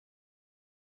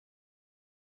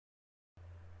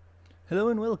Hello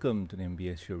and welcome to the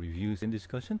MBS Show Reviews and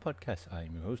Discussion Podcast.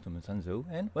 I'm your host, Norman Sanzo,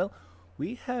 and well,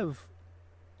 we have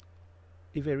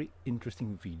a very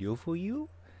interesting video for you,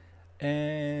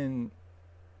 and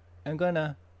I'm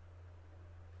gonna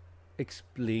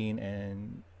explain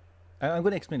I'm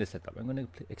gonna explain the setup.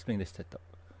 Explain the setup.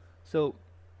 So,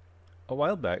 a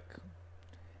while back,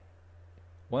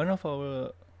 one of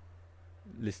our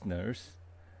listeners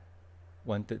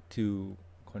wanted to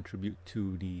contribute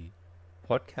to the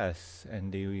podcast,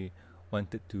 and they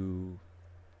wanted to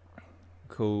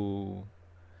co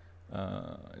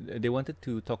they wanted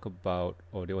to talk about,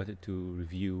 or they wanted to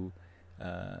review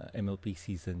MLP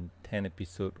season 10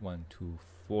 episode 1 to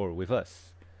 4 with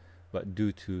us, but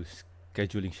due to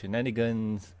scheduling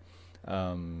shenanigans,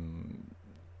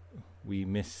 we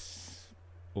miss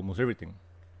almost everything.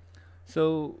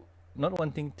 So, not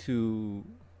wanting to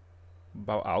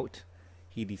bow out,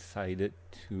 he decided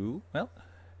to, well,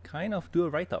 kind of do a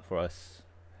write-up for us.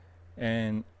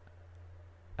 And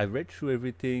I read through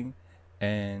everything,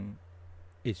 and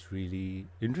it's really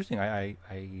interesting. I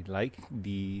like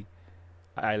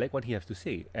I like what he has to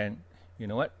say. And you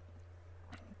know what?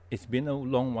 It's been a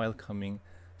long while coming.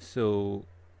 So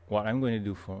what I'm going to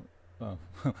do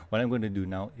what I'm going to do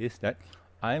now is that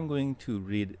I'm going to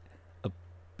read a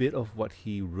bit of what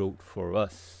he wrote for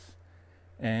us,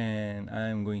 and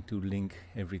I'm going to link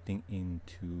everything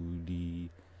into the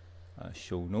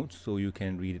show notes so you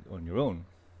can read it on your own.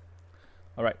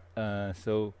 All right,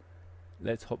 so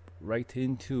let's hop right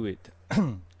into it.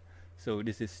 So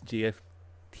this is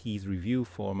JFT's review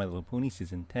for MandoPony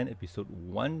season 10 episode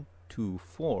 1 to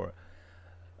 4.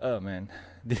 Oh man,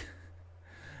 the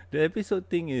episode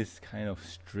thing is kind of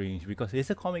strange because it's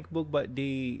a comic book, but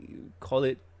they call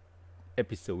it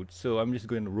episode, so I'm just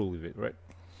going to roll with it, right?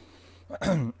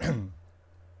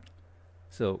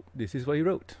 So this is what he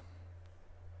wrote.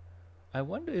 I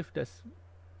wonder if that's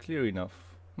clear enough.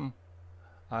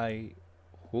 I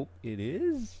hope it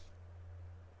is.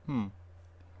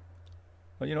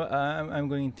 But you know, I'm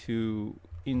going to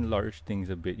enlarge things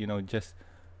a bit, just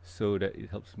so that it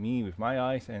helps me with my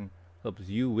eyes and helps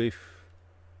you with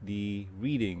the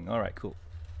reading. All right, cool.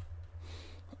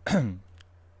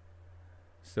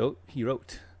 So he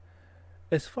wrote,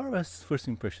 as far as first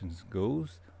impressions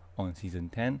goes on season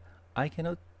 10, I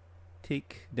cannot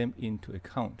take them into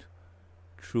account.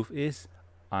 Truth is,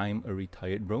 I'm a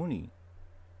retired brony.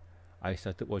 I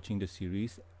started watching the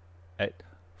series at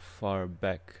far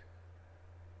back.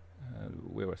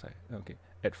 Where was I? Okay,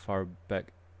 at far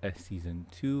back as season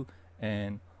 2,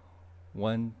 and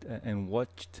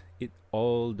watched it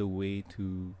all the way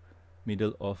to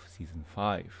middle of season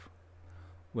 5,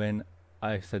 when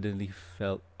I suddenly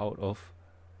fell out of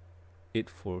it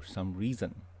for some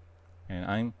reason, and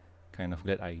I'm kind of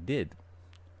glad I did.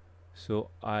 So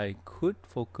I could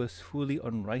focus fully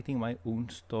on writing my own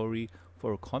story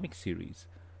for a comic series.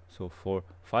 So for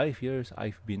 5 years,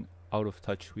 I've been out of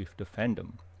touch with the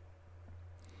fandom.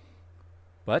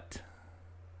 But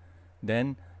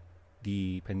then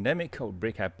the pandemic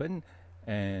outbreak happened,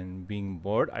 and being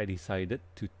bored, I decided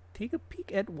to take a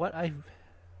peek at what I've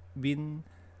been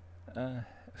a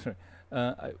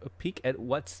peek at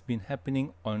what's been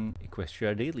happening on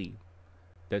Equestria Daily.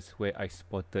 That's where I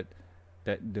spotted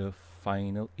that the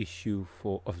final issue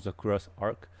of Sakura's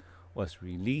arc was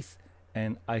released,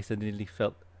 and I suddenly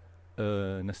felt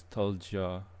a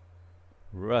nostalgia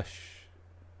rush.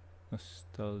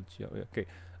 Okay.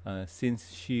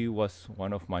 Since she was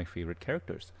one of my favorite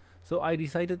characters. So I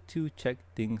decided to check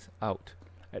things out.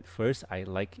 At first, I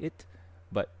liked it,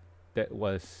 but that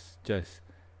was just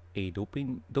a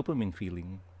dopamine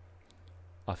feeling.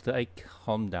 After I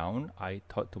calmed down, I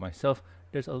thought to myself,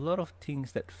 there's a lot of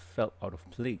things that felt out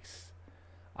of place.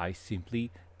 I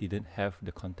simply didn't have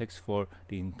the context for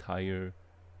the entire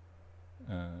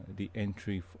the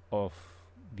entry of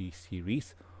the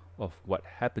series of what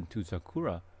happened to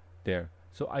Sakura there.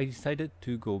 So I decided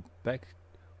to go back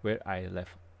where I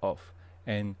left off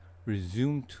and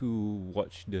resume to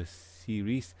watch the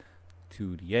series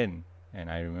to the end. And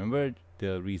I remembered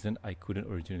the reason I couldn't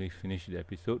originally finish the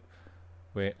episode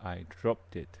where I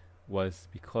dropped it was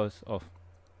because of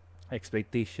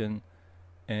expectation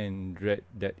and dread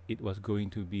that it was going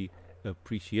to be a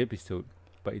preachy episode,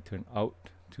 but it turned out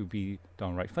to be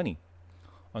downright funny.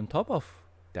 On top of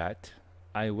that,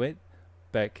 I went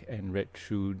back and read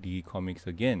through the comics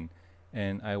again,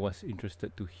 and I was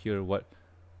interested to hear what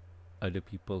other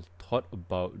people thought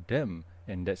about them,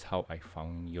 and that's how I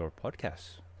found your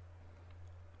podcast.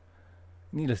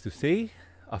 Needless to say,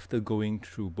 after going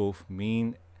through both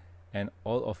main and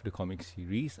all of the comic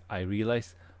series, I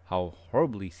realized how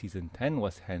horribly season 10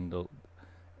 was handled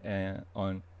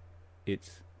on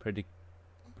its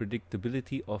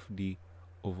predictability of the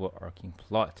overarching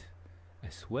plot,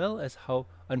 as well as how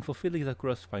unfulfilling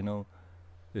Sakura's final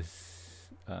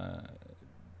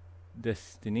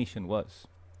destination was,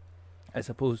 as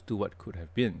opposed to what could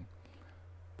have been.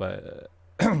 But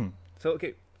so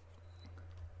okay,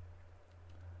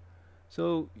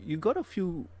 so you got a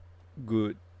few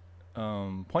good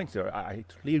points there. I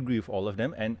totally agree with all of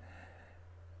them. And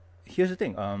here's the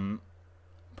thing.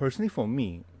 Personally, for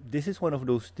me, this is one of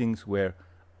those things where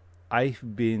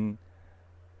I've been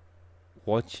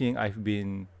watching, I've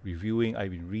been reviewing,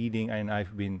 I've been reading, and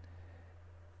I've been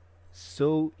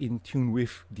so in tune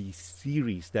with the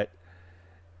series that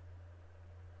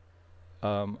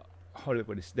how do I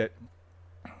put this? That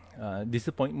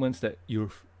disappointments that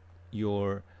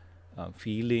you're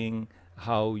feeling,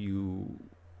 how you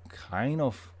kind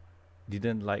of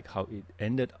didn't like how it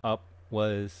ended up,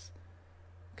 was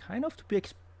kind of to be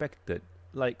expected.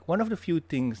 Like, one of the few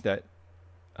things that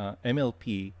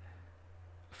MLP,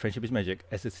 Friendship is Magic,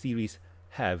 as a series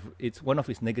have, it's one of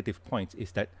its negative points,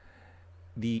 is that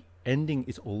the ending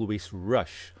is always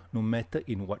rush, no matter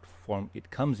in what form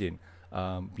it comes in,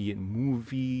 be it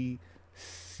movie,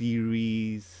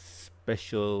 series,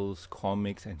 specials,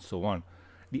 comics, and so on.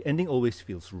 The ending always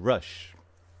feels rush.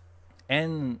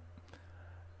 And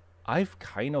I've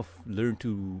kind of learned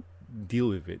to deal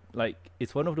with it. Like,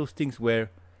 it's one of those things where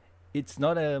it's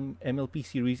not an MLP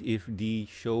series if the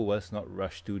show was not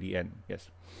rushed to the end. Yes.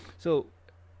 So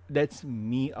that's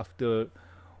me after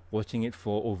watching it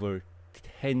for over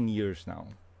 10 years now.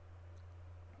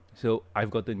 So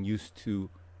I've gotten used to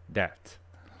that.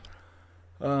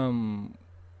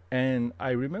 And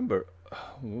I remember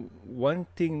one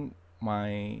thing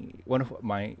one of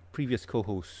my previous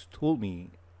co-hosts told me,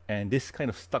 and this kind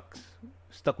of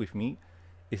stuck with me,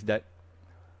 is that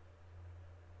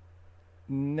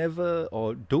never,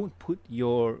 or don't put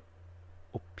your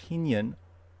opinion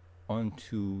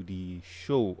onto the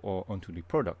show or onto the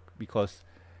product, because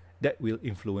that will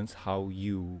influence how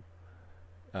you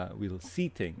will see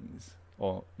things,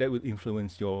 or that will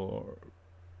influence your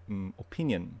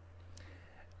opinion.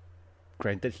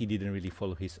 Granted, he didn't really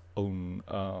follow his own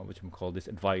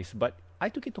advice, but I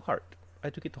took it to heart.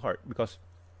 Because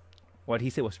what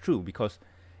he said was true. Because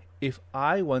if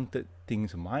I wanted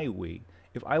things my way,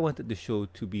 if I wanted the show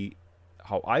to be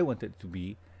how I wanted it to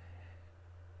be,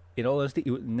 in all honesty, it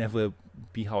would never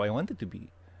be how I want it to be.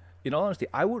 In all honesty,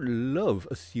 I would love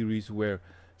a series where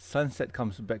Sunset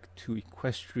comes back to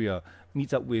Equestria,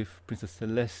 meets up with Princess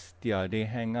Celestia, they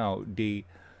hang out, they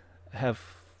have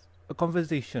a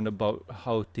conversation about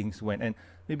how things went, and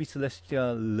maybe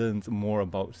Celestia learns more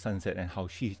about Sunset and how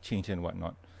she changed and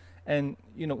whatnot. And,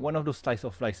 one of those slice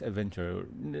of life adventure,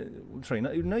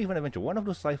 not even adventure, one of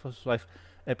those slice of life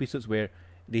episodes where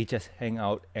they just hang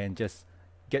out and just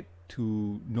get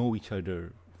to know each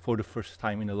other for the first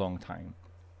time in a long time.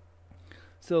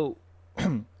 So,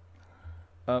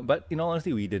 but in all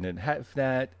honesty, we didn't have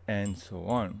that, and so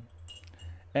on.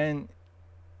 And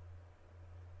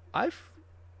I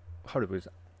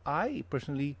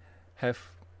personally have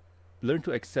learned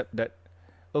to accept that,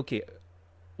 okay,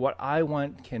 what I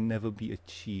want can never be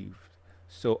achieved,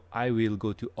 so I will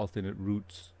go to alternate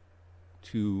routes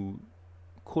to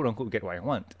quote unquote get what I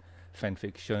want. Fan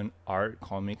fiction, art,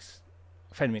 comics,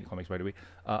 fan-made comics, by the way,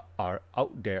 are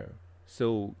out there.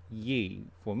 So yay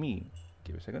for me.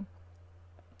 Give it a second.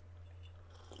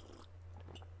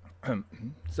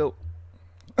 So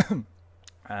I'm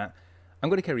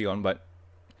going to carry on, but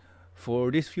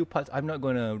for these few parts, I'm not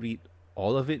going to read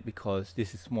all of it because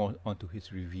this is more onto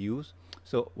his reviews.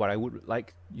 So what I would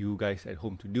like you guys at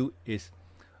home to do is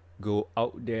go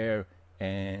out there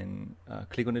and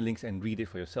click on the links and read it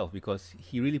for yourself, because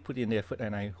he really put in the effort,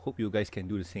 and I hope you guys can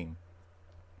do the same.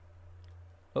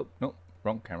 Oh, no,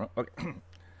 wrong camera.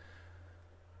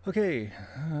 Okay.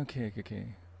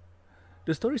 Okay.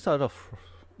 The story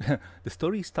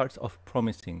starts off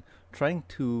promising, trying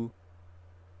to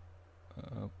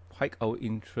pique our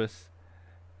interest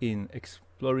in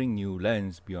exploring new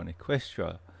lands beyond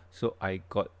Equestria. So I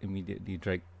got immediately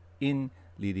dragged in,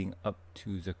 leading up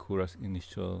to Sakura's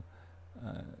initial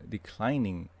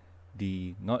declining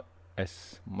the not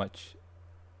as much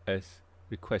as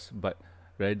request, but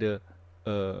rather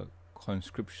a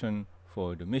conscription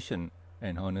for the mission.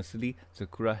 And honestly,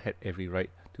 Sakura had every right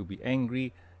to be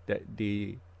angry that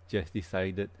they just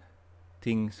decided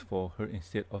things for her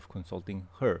instead of consulting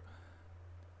her.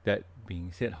 That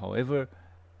being said, however,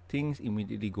 things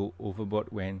immediately go overboard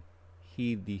when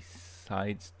he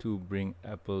decides to bring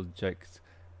Applejack's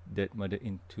dead mother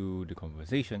into the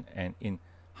conversation, and in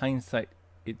hindsight,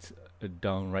 it's a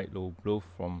downright low blow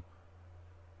from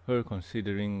her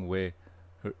considering where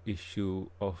her issue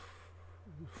of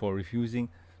for refusing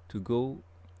to go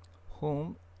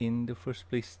home in the first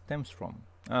place stems from.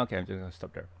 Okay, I'm just gonna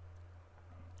stop there.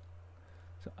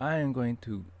 So I am going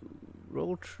to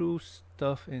roll through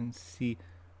stuff and see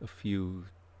a few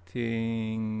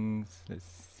things. Let's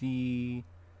see.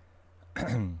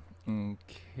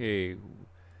 Okay.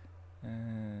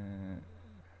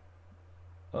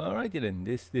 Alrighty then.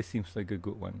 This seems like a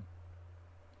good one.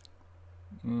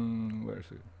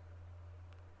 Where's it?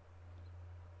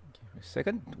 Give me a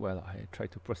second while I try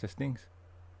to process things.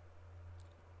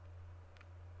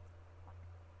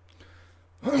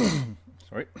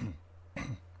 Sorry.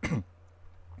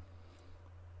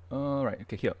 Alright,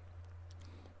 okay, here.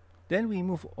 Then we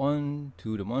move on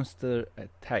to the monster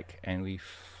attack, and we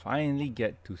finally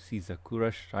get to see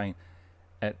Sakura shine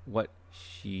at what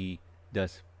she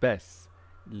does best,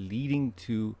 leading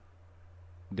to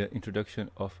the introduction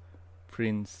of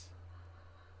Prince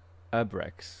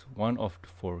Abrax, one of the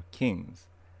four kings.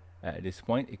 At this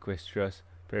point, Equestria's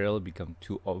peril becomes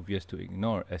too obvious to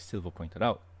ignore, as Silver pointed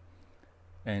out.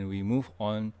 And we move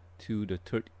on to the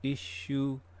third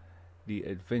issue, the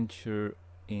adventure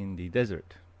in the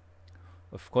desert.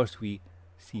 Of course, we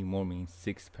see more main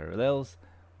 6 parallels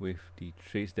with the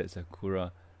traits that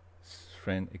Sakura's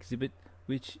friend exhibit,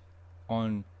 which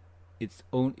on its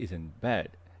own isn't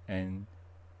bad. And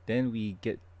then we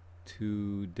get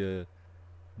to the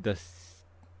Dust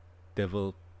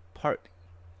Devil part.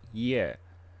 Yeah.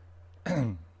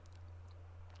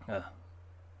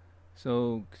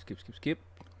 So skip.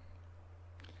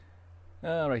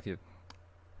 Right here.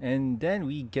 And then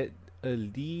we get a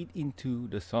lead into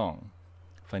the song.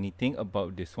 Funny thing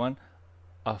about this one,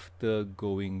 after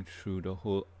going through the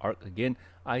whole arc again,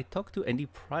 I talked to Andy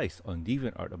Price on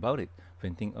DeviantArt about it,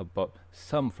 venting about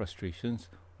some frustrations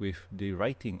with the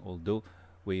writing, although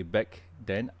way back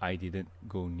then I didn't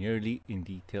go nearly in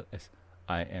detail as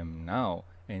I am now,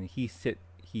 and he said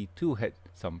he too had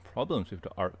some problems with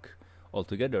the arc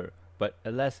altogether, but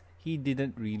alas, he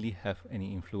didn't really have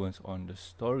any influence on the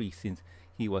story since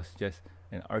he was just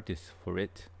an artist for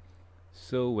it.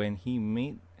 So when he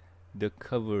made the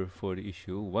cover for the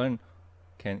issue, one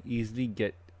can easily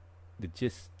get the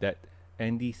gist that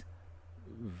Andy's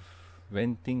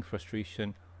venting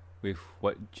frustration with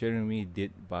what Jeremy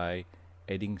did by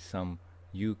adding some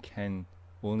you can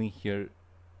only hear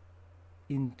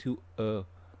into a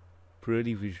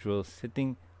purely visual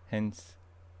setting, hence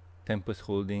Tempest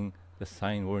holding the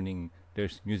sign warning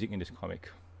there's music in this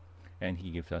comic. And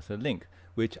he gives us a link,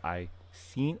 which I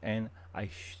seen, and I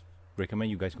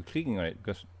recommend you guys go clicking on it,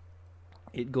 because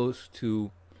it goes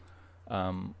to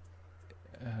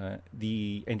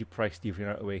the Andy Price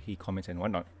DeviantArt where he comments and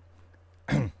whatnot.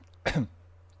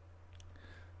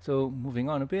 So moving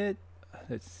on a bit,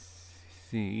 let's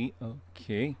see.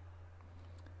 Okay.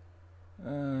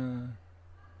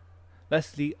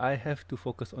 Lastly, I have to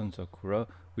focus on Sakura,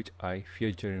 which I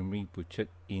fear Jeremy butchered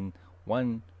in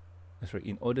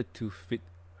order to fit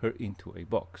her into a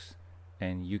box.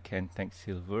 And you can thank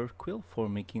Silver Quill for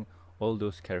making all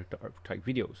those character archetype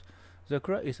videos.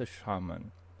 Sakura is a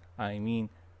shaman. I mean,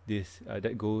 this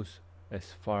that goes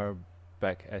as far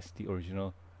back as the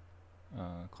original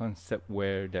concept,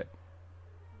 where that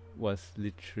was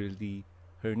literally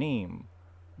her name,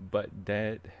 but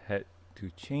that had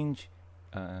to change.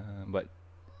 But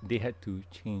they had to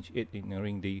change it,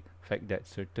 ignoring the fact that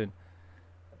certain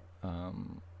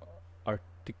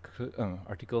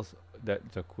articles that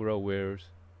Sakura wears,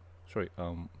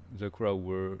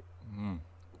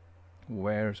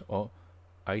 wears or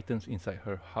items inside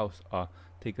her house are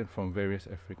taken from various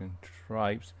African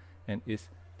tribes, and is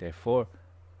therefore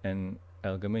an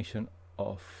amalgamation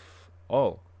of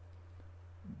all.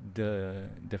 The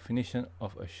definition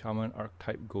of a shaman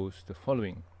archetype goes the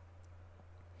following.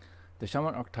 The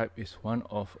shaman archetype is one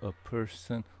of a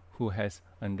person who has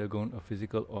undergone a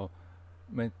physical or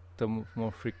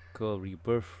metamorphical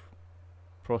rebirth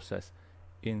process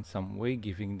in some way,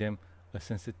 giving them a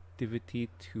sensitivity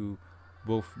to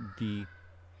both the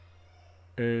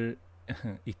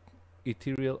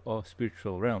ethereal or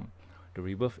spiritual realm, the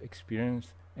rebirth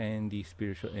experience, and the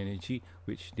spiritual energy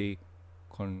which they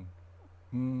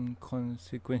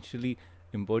consequentially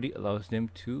embody allows them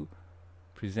to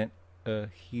present a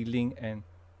healing and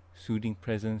soothing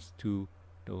presence to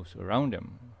those around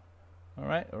them.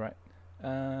 Alright.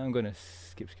 I'm gonna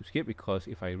skip because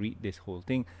if I read this whole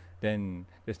thing, then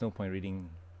there's no point reading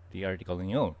the article on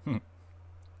your own.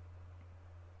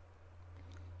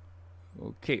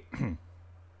 Okay.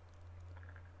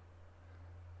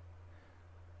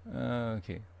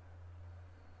 Okay.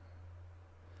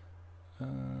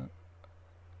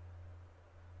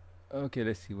 Okay,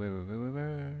 let's see where.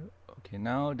 Okay,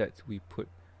 now that we put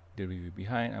the review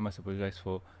behind, I must apologize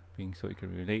for being so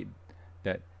late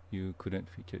that you couldn't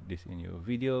feature this in your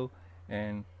video,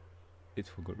 and it's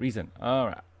for good reason.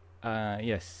 Alright.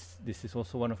 Yes, this is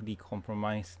also one of the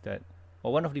compromise that,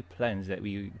 or one of the plans that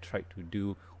we tried to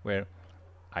do, where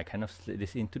I kind of slid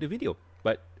this into the video,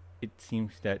 but it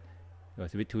seems that it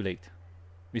was a bit too late.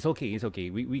 It's okay, it's okay.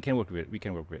 We can work with it. We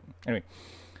can work with it. Anyway,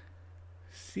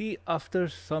 see, after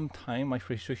some time, my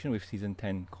frustration with season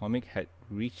 10 comic had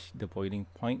reached the boiling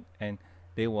point, and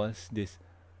there was this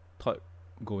thought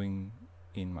going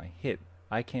in my head.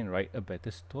 I can write a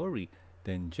better story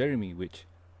than Jeremy, which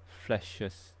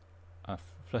flushes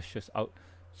out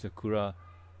Sakura,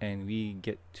 and we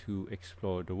get to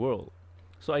explore the world.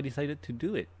 So I decided to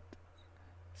do it.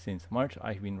 Since March,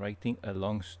 I've been writing a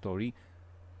long story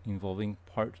involving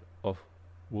part of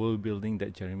world building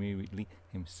that Jeremy Ridley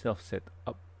himself set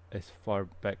up as far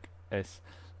back as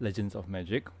Legends of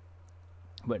Magic,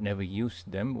 but never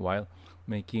used them, while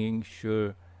making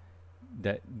sure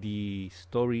that the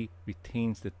story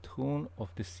retains the tone of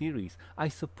the series. I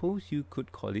suppose you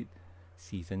could call it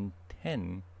season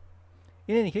 10.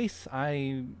 In any case,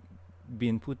 I've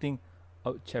been putting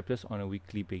out chapters on a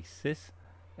weekly basis,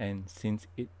 and since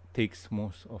it takes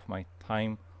most of my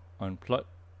time on plot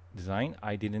design,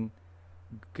 I didn't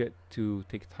get to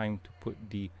take time to put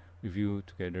the review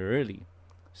together early.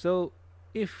 So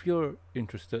if you're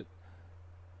interested,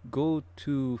 go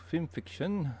to Film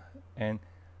Fiction and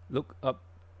look up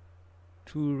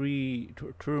Turmoil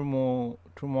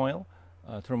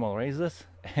Rises,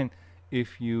 and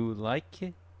if you like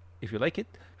it,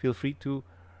 feel free to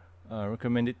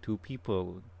recommend it to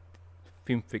people.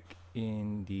 Filmfic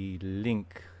in the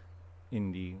link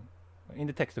in the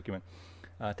text document.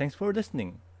 Thanks for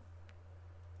listening,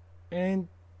 and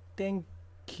thank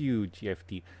you,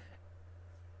 JFT.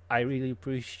 I really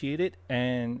appreciate it.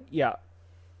 And yeah,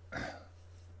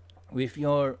 with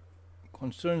your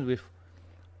concerns with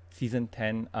season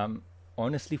 10,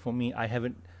 honestly, for me, I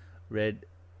haven't read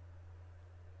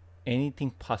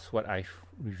anything past what I've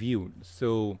reviewed,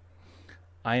 so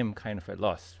I am kind of at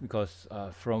loss, because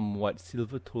from what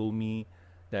Silver told me,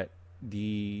 that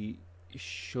the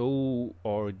show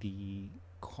or the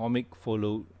comic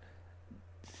followed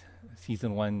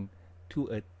season 1 to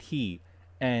a T,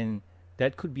 and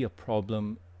that could be a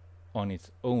problem on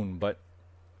its own, but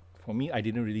for me, I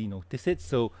didn't really notice it.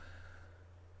 So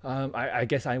I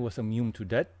guess I was immune to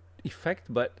that effect,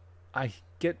 but I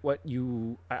get what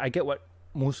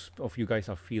most of you guys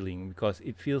are feeling, because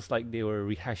it feels like they were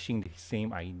rehashing the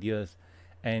same ideas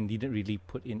and didn't really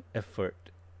put in effort.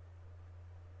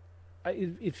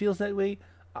 It feels that way.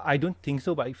 I don't think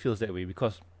so, but it feels that way,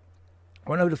 because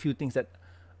one of the few things that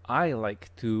I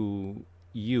like to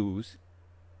use,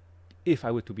 if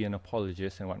I were to be an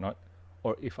apologist and whatnot,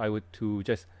 or if I were to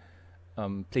just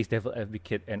place devil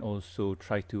advocate and also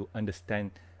try to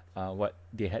understand what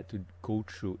they had to go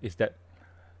through, is that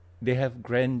they have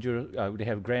grandeur, they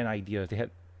have grand ideas, they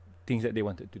had things that they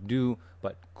wanted to do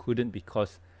but couldn't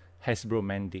because Hasbro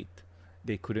mandate.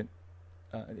 They couldn't.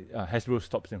 Hasbro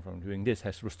stops them from doing this.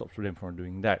 Hasbro stops them from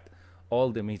doing that. All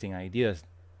the amazing ideas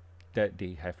that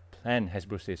they have planned,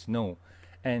 Hasbro says no.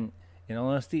 And in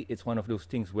honesty, it's one of those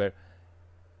things where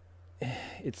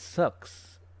it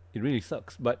sucks. It really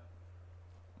sucks. But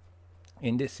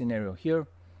in this scenario here,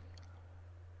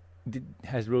 did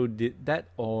Hasbro did that,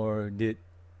 or did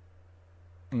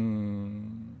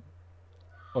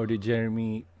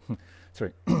Jeremy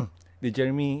sorry did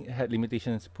Jeremy had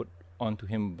limitations put onto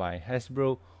him by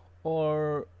Hasbro,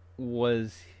 or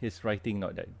was his writing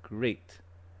not that great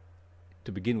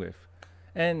to begin with?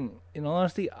 And in all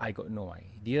honesty, I got no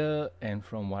idea, and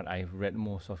from what I've read,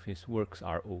 most of his works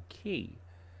are okay.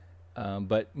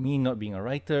 But me not being a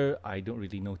writer, I don't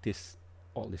really notice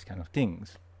all these kind of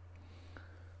things.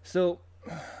 So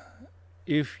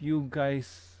if you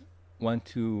guys want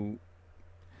to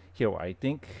hear what I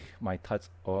think, my thoughts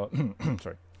are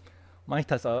my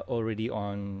thoughts are already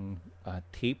on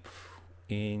tape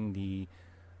in the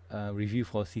review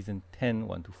for season 10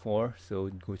 1 to 4, so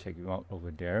go check them out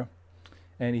over there.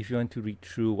 And if you want to read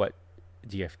through what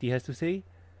JFT has to say,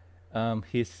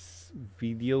 his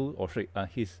video, or sorry,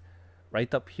 his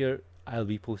write-up here, I'll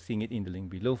be posting it in the link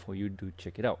below for you to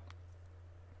check it out.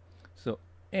 So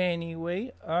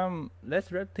anyway,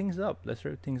 let's wrap things up.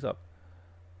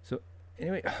 So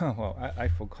anyway, well, I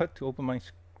forgot to open my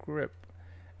script.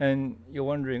 And you're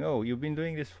wondering, oh, you've been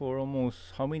doing this for almost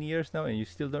how many years now, and you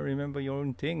still don't remember your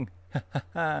own thing?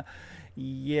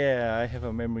 Yeah, I have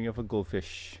a memory of a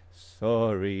goldfish.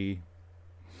 Sorry.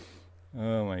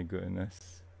 Oh my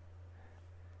goodness.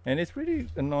 And it's pretty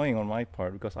annoying on my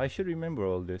part because I should remember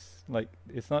all this. Like,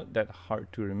 it's not that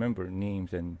hard to remember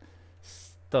names and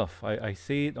stuff. I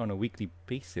say it on a weekly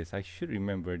basis. I should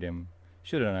remember them,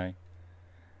 shouldn't I?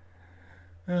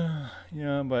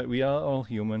 Yeah, but we are all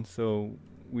human, so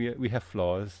we have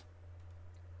flaws.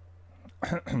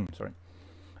 Sorry.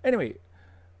 Anyway,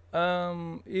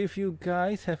 if you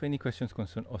guys have any questions,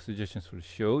 concerns, or suggestions for the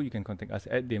show, you can contact us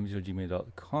at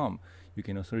dmz@gmail.com. You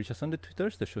can also reach us on the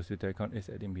Twitters. The show's Twitter account is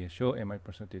at MBS Show, and my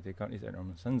personal Twitter account is at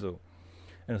Norman Sanzo.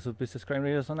 And also, please subscribe and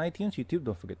rate us on iTunes, YouTube.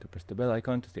 Don't forget to press the bell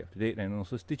icon to stay up to date, and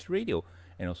also Stitch Radio,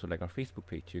 and also like our Facebook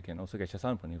page. You can also catch us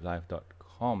on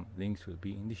ponylive.com. Links will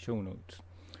be in the show notes.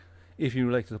 If you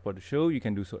would like to support the show, you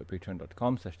can do so at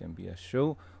patreon.com/MBS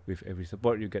Show. With every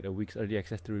support, you get a week's early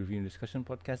access to review and discussion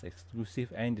podcast,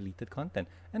 exclusive and deleted content,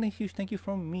 and a huge thank you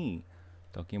from me.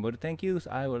 Talking about the thank yous,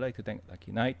 I would like to thank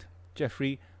Lucky Knight,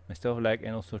 Jeffrey, myself,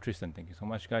 and also Tristan. Thank you so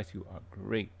much, guys. You are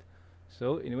great.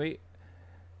 So anyway,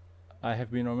 I have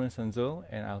been Norman Sanzo,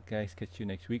 and I'll guys catch you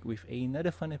next week with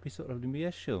another fun episode of the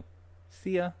MBS Show.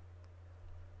 See ya!